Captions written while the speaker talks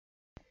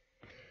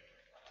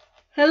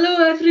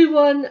Hello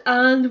everyone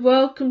and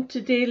welcome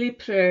to Daily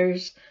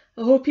Prayers.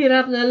 I hope you're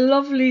having a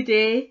lovely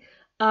day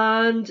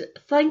and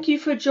thank you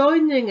for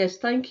joining us.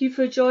 Thank you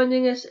for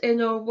joining us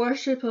in our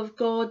worship of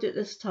God at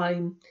this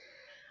time.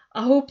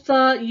 I hope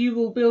that you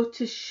will be able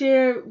to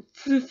share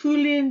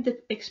fully in the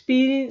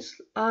experience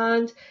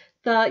and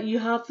that you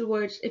have the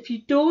words. If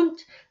you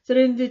don't, they're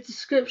in the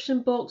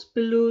description box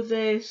below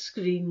the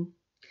screen.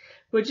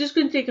 We're just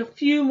going to take a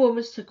few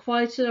moments to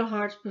quieten our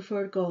hearts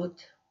before God.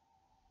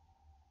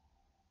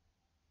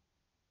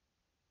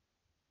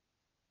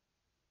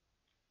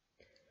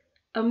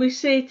 And we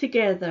say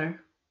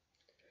together,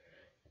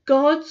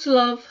 God's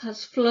love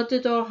has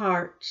flooded our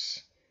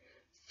hearts.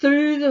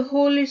 Through the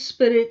Holy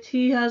Spirit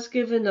He has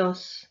given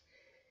us.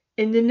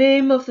 In the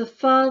name of the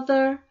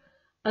Father,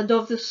 and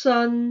of the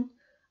Son,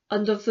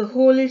 and of the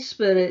Holy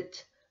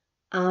Spirit.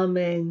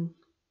 Amen.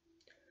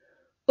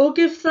 O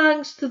give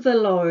thanks to the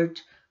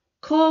Lord,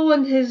 call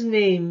on His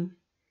name,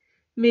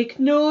 make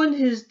known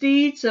His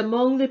deeds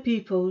among the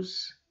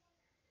peoples.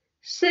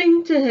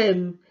 Sing to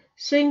Him,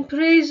 sing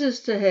praises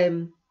to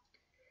Him.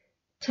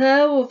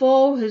 Tell of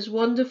all His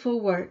wonderful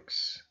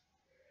works.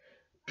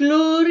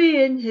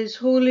 Glory in His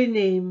holy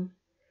name.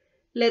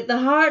 Let the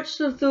hearts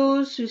of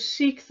those who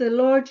seek the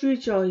Lord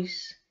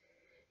rejoice.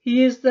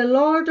 He is the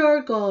Lord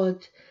our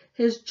God.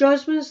 His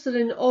judgments are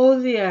in all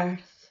the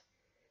earth.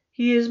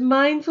 He is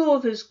mindful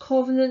of His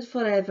covenant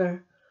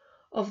forever,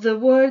 of the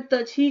word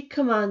that He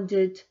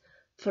commanded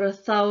for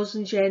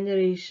 1,000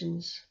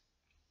 generations.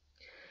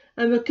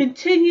 And we're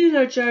continuing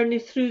our journey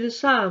through the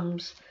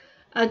Psalms,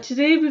 and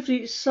today we've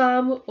reached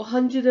Psalm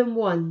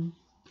 101.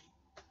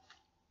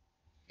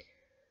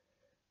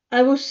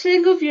 I will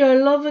sing of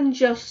your love and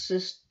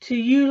justice. To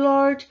you,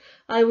 Lord,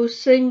 I will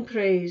sing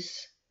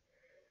praise.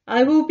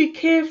 I will be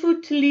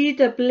careful to lead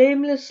a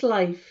blameless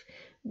life.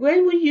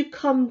 When will you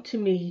come to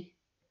me?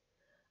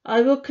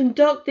 I will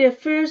conduct the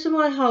affairs of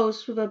my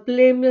house with a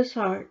blameless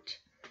heart.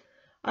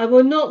 I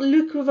will not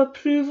look with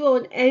approval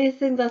on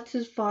anything that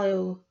is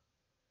vile.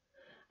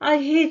 I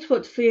hate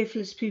what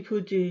faithless people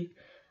do.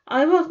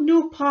 I will have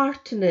no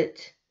part in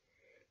it.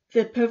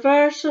 The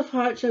perverse of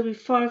heart shall be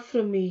far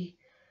from me.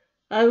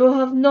 I will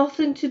have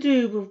nothing to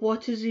do with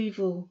what is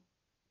evil.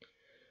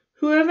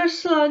 Whoever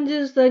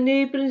slanders their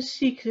neighbour in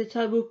secret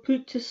I will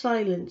put to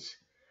silence.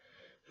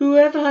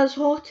 Whoever has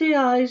haughty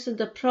eyes and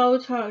a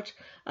proud heart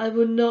I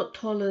will not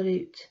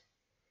tolerate.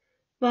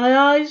 My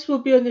eyes will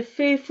be on the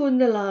faithful in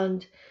the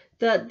land,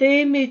 that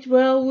they may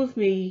dwell with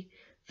me.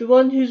 The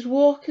one whose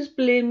walk is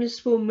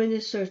blameless will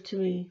minister to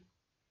me.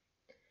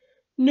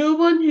 No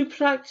one who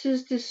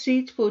practices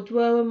deceit will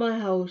dwell in my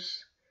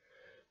house.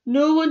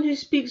 No one who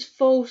speaks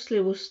falsely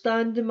will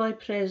stand in my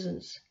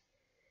presence.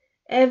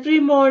 Every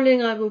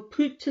morning I will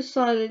put to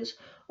silence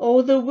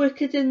all the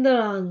wicked in the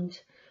land.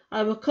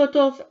 I will cut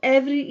off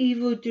every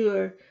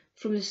evildoer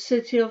from the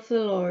city of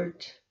the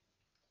Lord.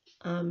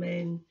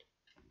 Amen.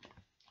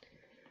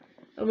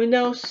 And we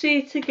now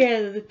say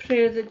together the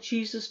prayer that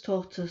Jesus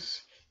taught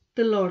us,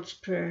 the Lord's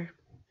Prayer.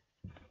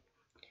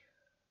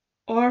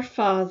 Our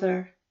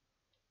Father,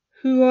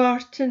 who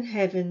art in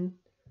heaven,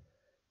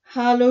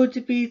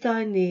 hallowed be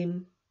thy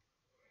name.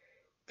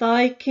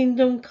 Thy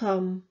kingdom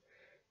come,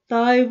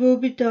 thy will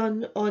be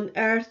done on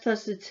earth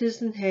as it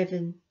is in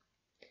heaven.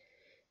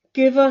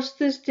 Give us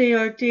this day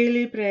our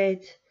daily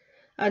bread,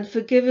 and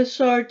forgive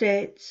us our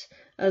debts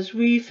as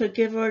we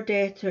forgive our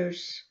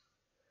debtors.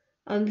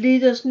 And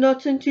lead us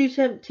not into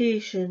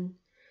temptation,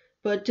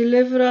 but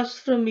deliver us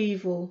from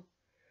evil.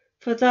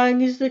 For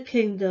thine is the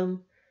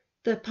kingdom,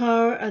 the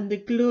power and the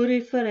glory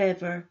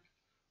forever.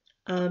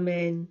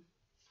 Amen.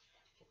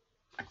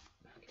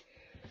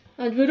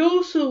 And we're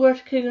also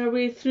working our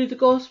way through the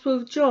Gospel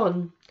of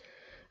John.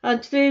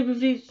 And today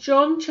we've reached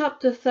John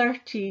chapter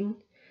 13,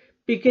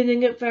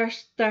 beginning at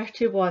verse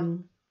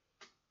 31.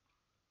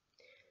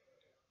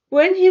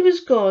 When he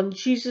was gone,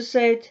 Jesus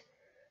said,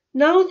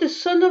 Now the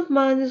Son of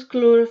Man is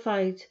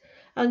glorified,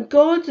 and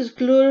God is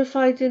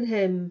glorified in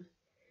him.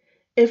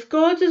 If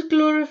God is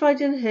glorified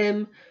in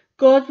him,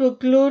 God will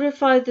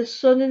glorify the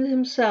Son in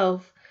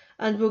himself,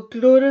 and will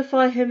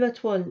glorify him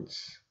at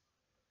once.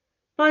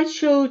 My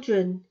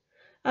children,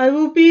 I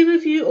will be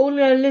with you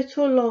only a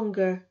little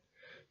longer.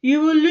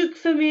 You will look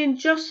for me, and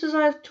just as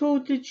I have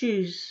told the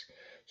Jews,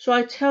 so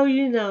I tell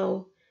you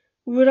now,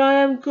 where I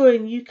am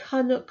going you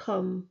cannot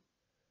come.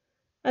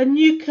 A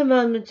new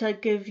commandment I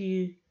give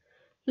you,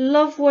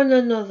 love one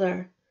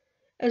another.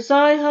 As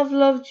I have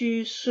loved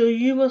you, so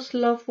you must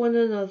love one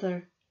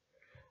another.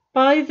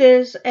 By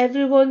this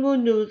everyone will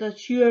know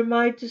that you are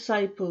my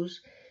disciples,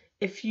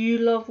 if you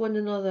love one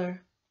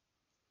another.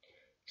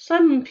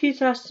 Simon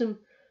Peter asked him,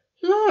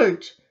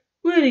 Lord,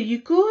 where are you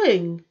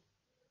going?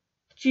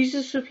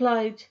 Jesus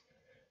replied,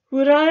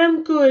 Where I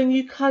am going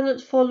you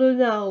cannot follow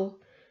now,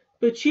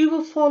 but you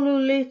will follow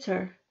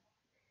later.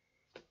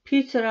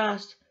 Peter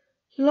asked,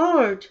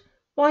 Lord,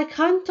 why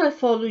can't I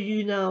follow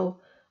you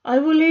now? I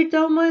will lay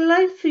down my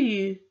life for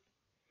you.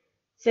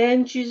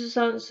 Then Jesus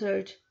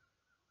answered,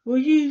 Will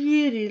you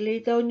really lay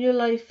down your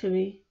life for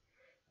me?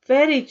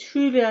 Very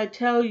truly I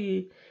tell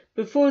you,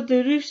 before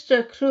the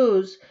rooster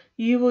crows,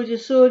 you will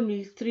disown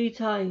me 3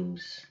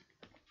 times.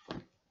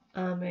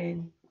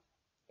 Amen.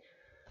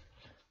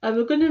 And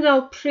we're going to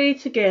now pray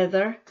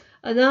together,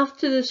 and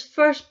after this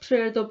first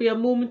prayer there'll be a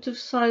moment of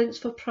silence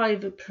for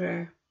private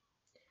prayer.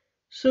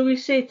 So we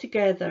say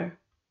together,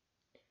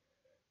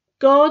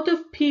 God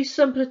of peace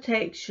and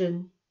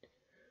protection,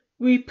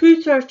 we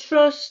put our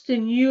trust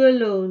in you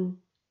alone.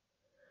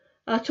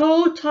 At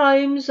all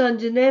times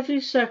and in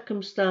every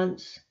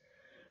circumstance,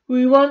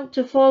 we want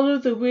to follow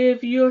the way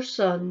of your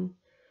Son,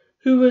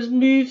 who was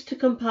moved to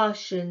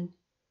compassion,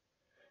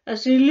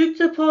 as he looked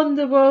upon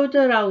the world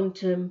around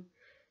him.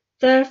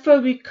 Therefore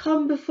we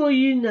come before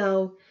you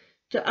now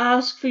to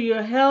ask for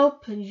your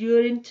help and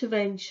your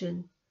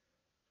intervention,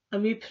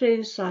 and we pray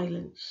in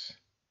silence.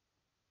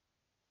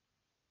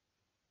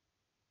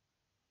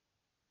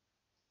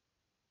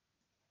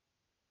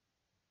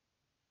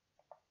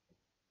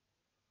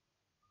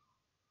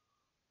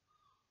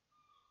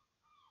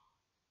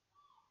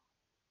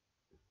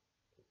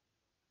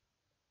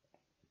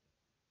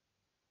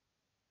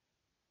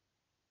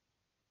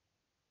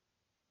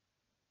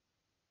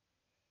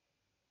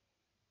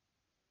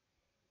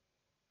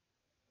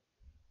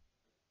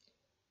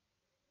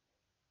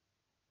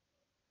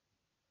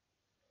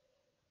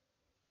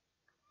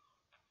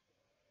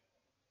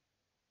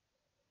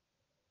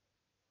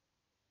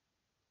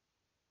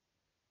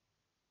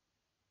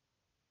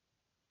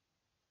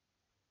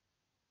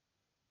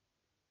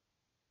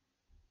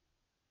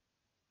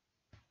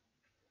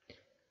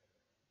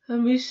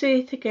 And we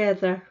say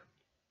together,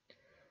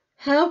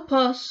 help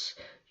us,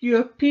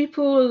 your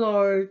people, O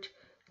Lord,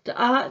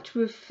 to act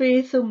with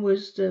faith and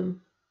wisdom.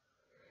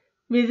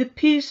 May the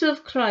peace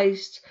of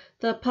Christ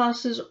that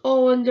passes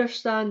all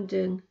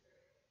understanding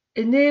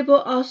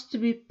enable us to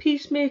be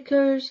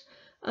peacemakers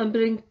and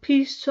bring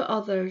peace to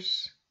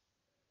others.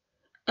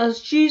 As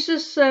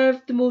Jesus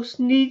served the most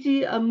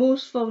needy and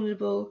most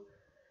vulnerable,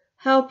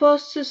 help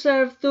us to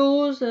serve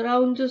those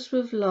around us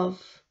with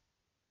love.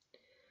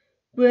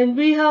 When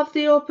we have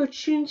the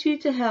opportunity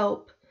to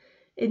help,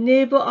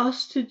 enable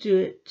us to do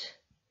it.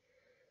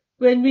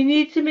 When we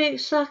need to make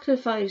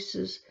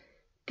sacrifices,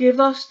 give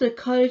us the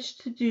courage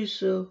to do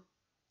so.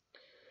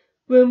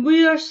 When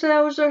we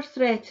ourselves are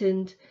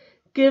threatened,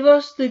 give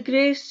us the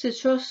grace to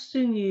trust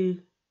in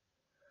you.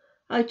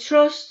 I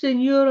trust in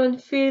your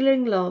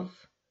unfailing love.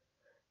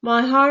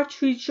 My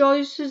heart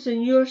rejoices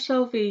in your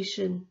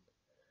salvation.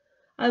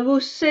 I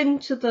will sing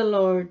to the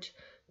Lord,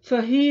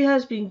 for he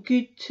has been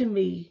good to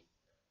me.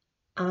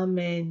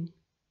 Amen.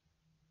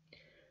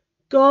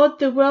 God,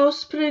 the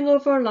wellspring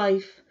of our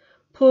life,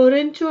 pour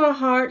into our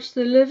hearts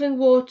the living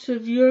water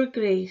of your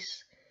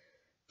grace,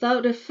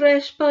 that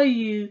refreshed by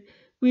you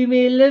we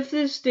may live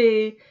this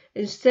day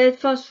in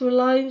steadfast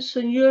reliance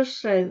on your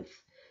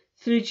strength,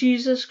 through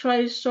Jesus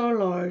Christ our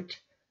Lord.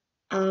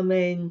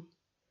 Amen.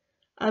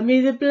 And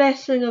may the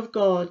blessing of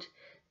God,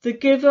 the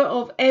giver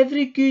of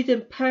every good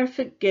and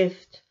perfect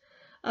gift,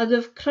 and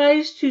of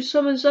Christ who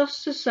summons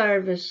us to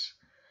service,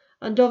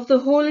 and of the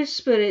Holy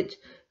Spirit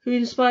who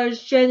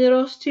inspires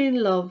generosity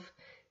and love,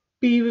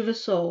 be with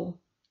us all.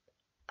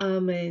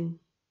 Amen.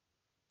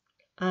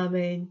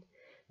 Amen.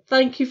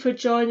 Thank you for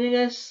joining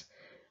us.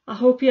 I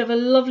hope you have a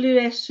lovely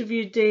rest of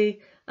your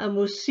day, and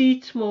we'll see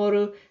you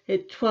tomorrow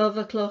at 12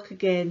 o'clock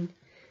again.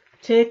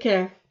 Take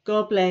care.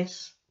 God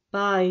bless.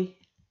 Bye.